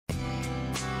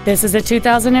This is a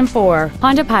 2004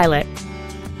 Honda Pilot.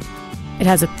 It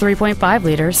has a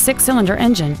 3.5-liter 6-cylinder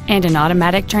engine and an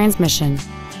automatic transmission.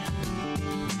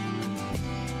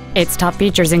 Its top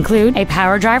features include a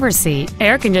power driver's seat,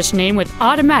 air conditioning with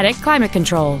automatic climate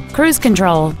control, cruise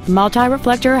control,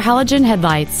 multi-reflector halogen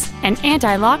headlights, an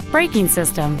anti-lock braking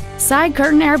system, side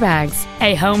curtain airbags,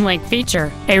 a home link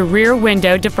feature, a rear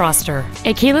window defroster,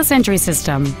 a keyless entry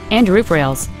system, and roof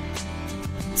rails.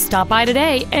 Stop by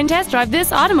today and test drive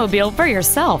this automobile for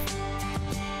yourself.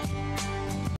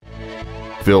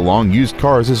 Phil Long Used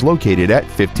Cars is located at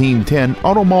 1510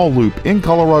 Auto Mall Loop in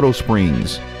Colorado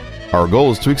Springs. Our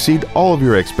goal is to exceed all of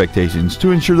your expectations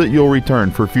to ensure that you'll return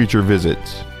for future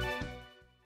visits.